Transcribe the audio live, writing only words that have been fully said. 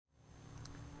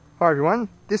Hi everyone,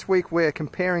 this week we're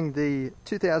comparing the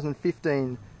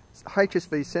 2015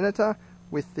 HSV Senator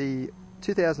with the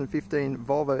 2015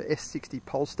 Volvo S60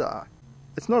 Polestar.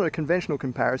 It's not a conventional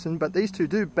comparison, but these two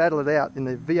do battle it out in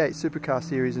the V8 supercar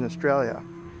series in Australia.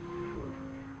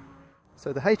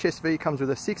 So the HSV comes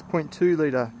with a 6.2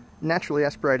 litre naturally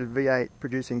aspirated V8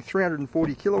 producing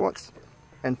 340 kilowatts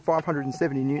and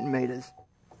 570 newton meters.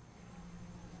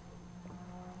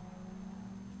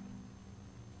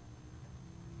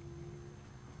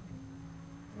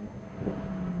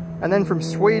 And then from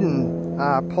Sweden,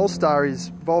 Polestar is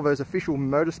Volvo's official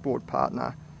motorsport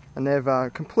partner, and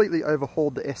they've completely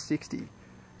overhauled the S60.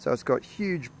 So it's got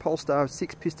huge Polestar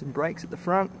 6-piston brakes at the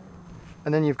front,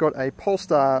 and then you've got a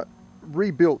Polestar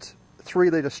rebuilt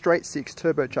 3-litre straight-six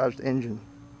turbocharged engine.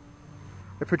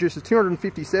 It produces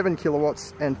 257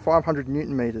 kilowatts and 500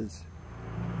 newton meters.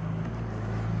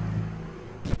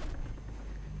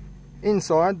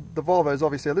 Inside, the Volvo is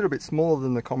obviously a little bit smaller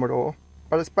than the Commodore,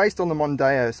 but it's based on the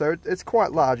Mondeo, so it's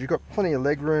quite large. You've got plenty of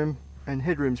leg room, and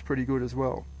headroom's pretty good as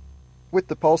well. With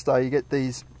the Polestar you get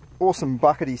these awesome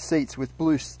buckety seats with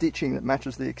blue stitching that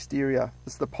matches the exterior.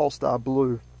 It's the Polestar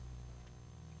Blue.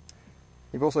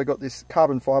 You've also got this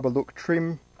carbon fibre look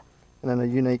trim, and then a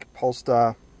unique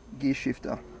Polestar gear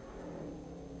shifter.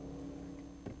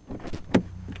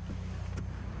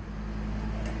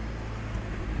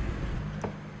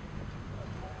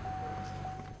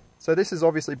 So this is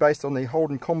obviously based on the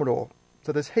Holden Commodore.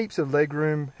 So there's heaps of leg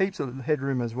room, heaps of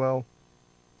headroom as well,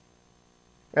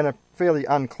 and a fairly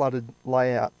uncluttered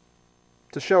layout.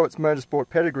 To show its motorsport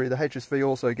pedigree, the HSV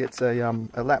also gets a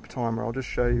lap timer. I'll just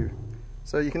show you.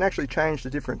 So you can actually change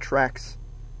the different tracks.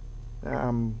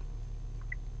 Sandown,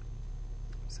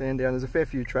 there's a fair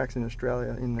few tracks in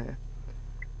Australia in there.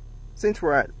 Since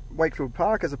we're at Wakefield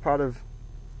Park as a part of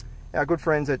our good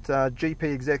friends at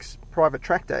GP Exec's private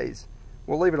track days,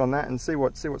 we'll leave it on that and see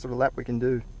what sort of lap we can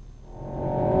do.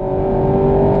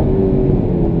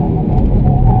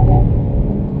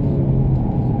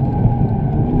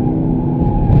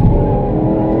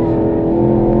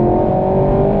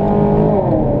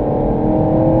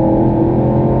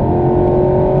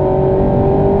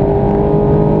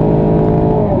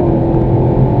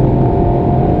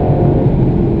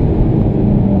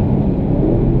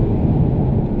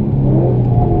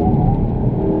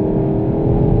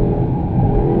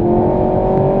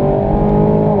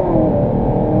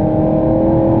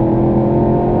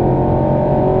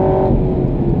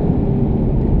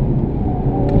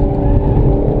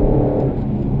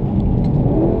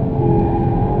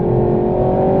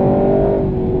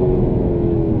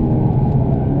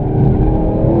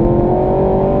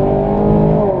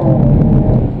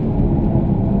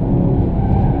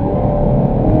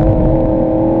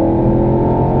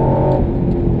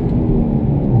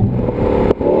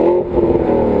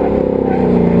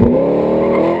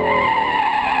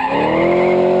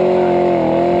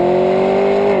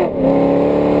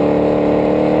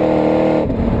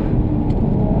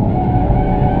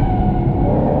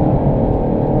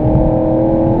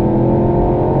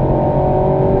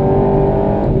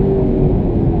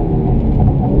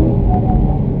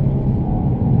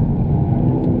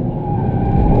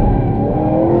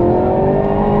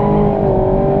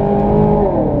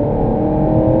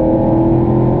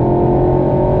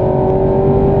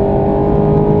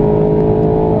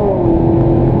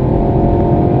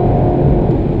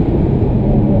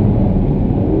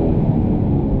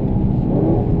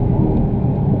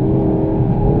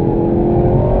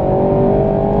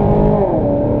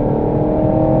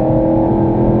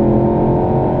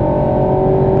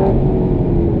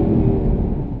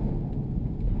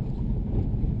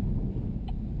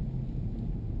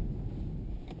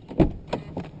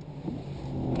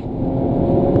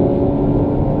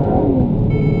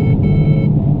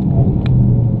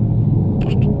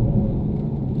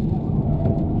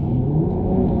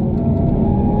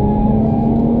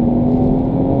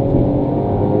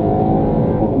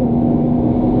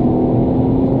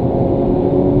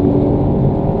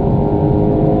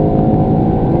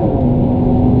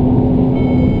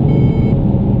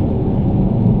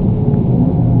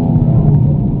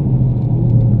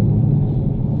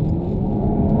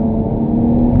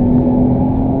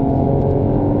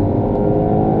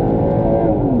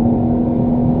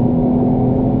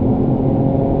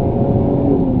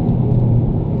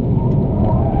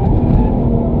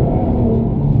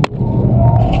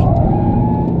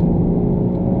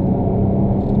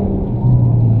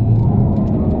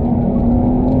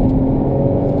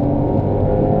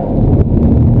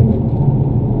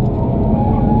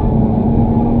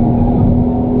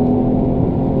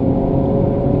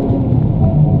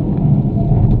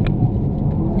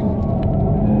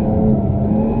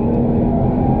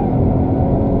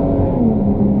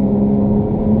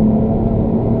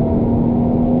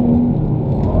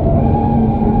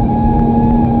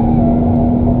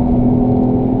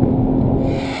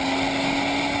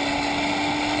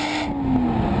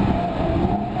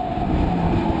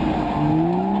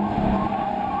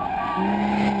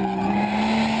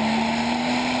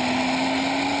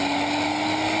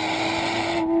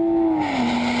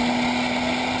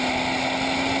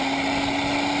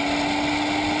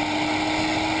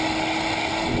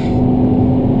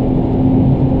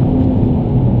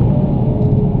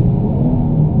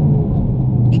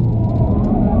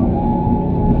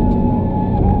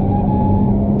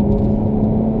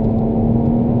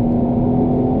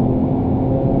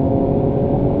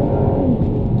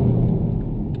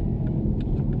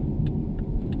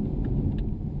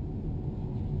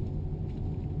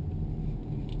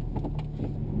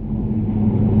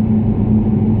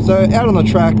 So out on the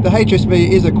track, the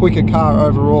HSV is a quicker car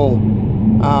overall.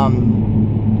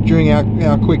 During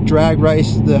our quick drag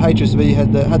race, the HSV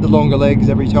had the longer legs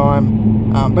every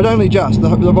time, but only just. The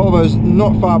Volvo's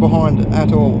not far behind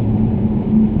at all.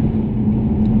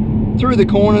 Through the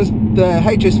corners, the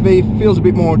HSV feels a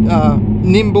bit more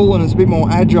nimble and it's a bit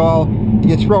more agile.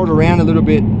 You can throw it around a little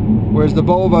bit, whereas the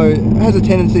Volvo has a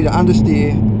tendency to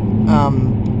understeer.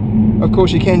 Of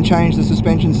course, you can change the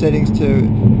suspension settings to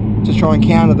try and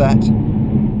counter that.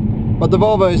 But the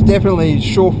Volvo is definitely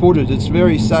sure-footed. It's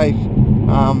very safe.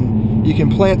 You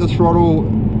can plant the throttle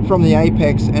from the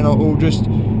apex and it will just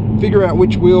figure out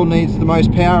which wheel needs the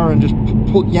most power and just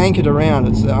yank it around.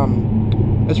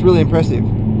 It's really impressive.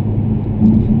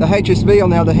 The HSV,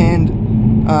 on the other hand,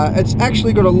 it's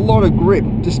actually got a lot of grip.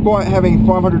 Despite having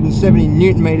 570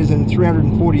 Newton meters and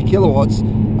 340 kilowatts,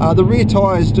 the rear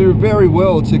tyres do very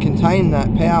well to contain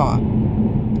that power.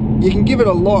 You can give it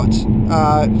a lot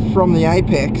from the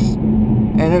apex,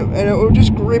 and it will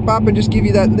just grip up and just give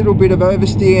you that little bit of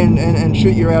oversteer and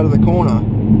shoot you out of the corner.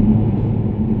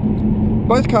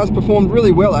 Both cars performed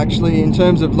really well actually in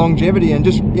terms of longevity and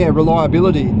just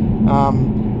reliability.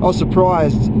 I was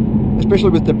surprised, especially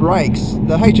with the brakes.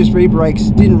 The HSV brakes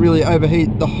didn't really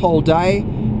overheat the whole day.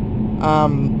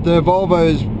 The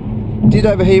Volvos did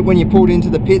overheat when you pulled into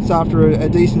the pits after a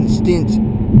decent stint.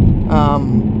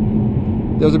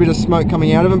 There was a bit of smoke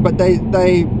coming out of them, but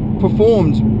they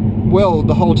performed well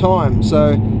the whole time.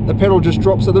 So the pedal just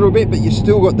drops a little bit, but you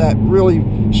still got that really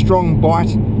strong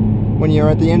bite when you're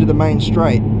at the end of the main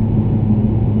straight.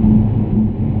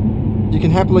 You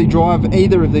can happily drive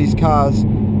either of these cars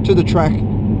to the track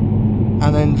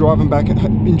and then drive them back,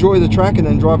 enjoy the track and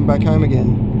then drive them back home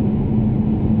again.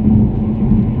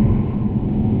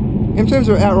 In terms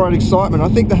of outright excitement, I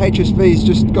think the HSV's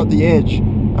just got the edge.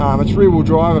 It's rear-wheel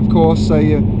drive, of course, so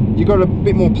you got a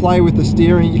bit more play with the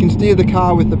steering. You can steer the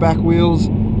car with the back wheels.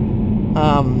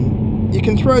 You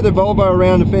can throw the Volvo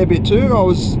around a fair bit too. I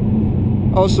was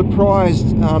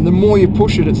surprised. The more you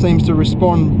push it, it seems to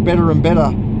respond better and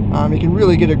better. You can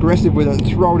really get aggressive with it and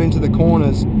throw it into the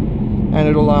corners, and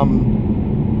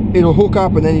it'll hook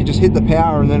up, and then you just hit the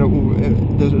power, and then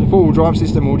the four-wheel drive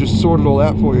system will just sort it all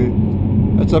out for you.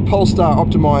 It's a Polestar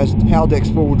optimized Haldex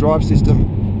four-wheel drive system,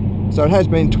 so it has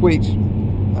been tweaked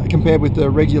compared with the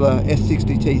regular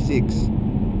S60 T6.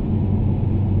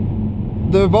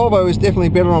 The Volvo is definitely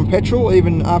better on petrol,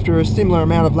 even after a similar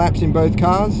amount of laps in both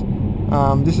cars.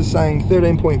 This is saying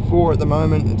 13.4 at the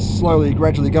moment. It's slowly,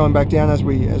 gradually going back down as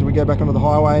we go back onto the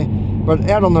highway. But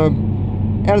out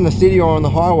in the city or on the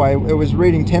highway, it was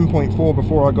reading 10.4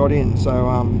 before I got in.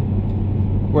 So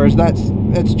whereas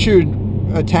it's chewed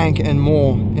a tank and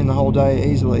more in the whole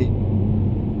day easily.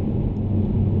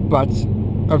 But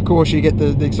of course you get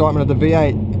the excitement of the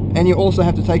V8, and you also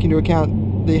have to take into account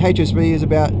the HSV is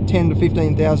about $10,000 to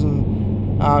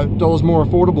 $15,000 more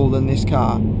affordable than this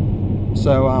car.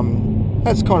 So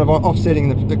that's kind of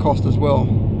offsetting the cost as well.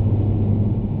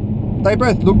 They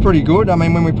both look pretty good. I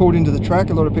mean, when we pulled into the track,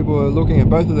 a lot of people were looking at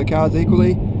both of the cars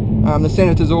equally. The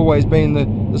Senator's always been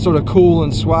the sort of cool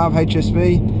and suave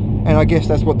HSV, and I guess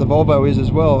that's what the Volvo is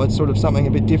as well. It's sort of something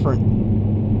a bit different.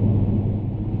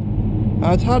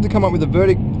 It's hard to come up with a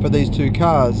verdict for these two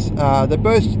cars. They're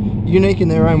both unique in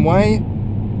their own way.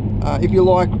 If you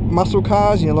like muscle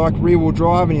cars and you like rear-wheel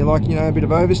drive and you like, a bit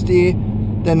of oversteer,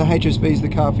 then the HSV is the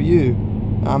car for you.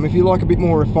 If you like a bit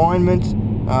more refinement,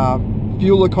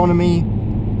 fuel economy,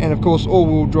 and of course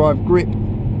all-wheel drive grip,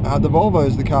 the Volvo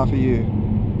is the car for you.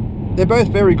 They're both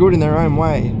very good in their own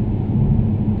way.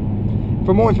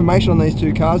 For more information on these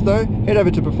two cars though, head over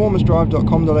to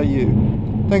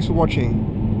performancedrive.com.au. Thanks for watching.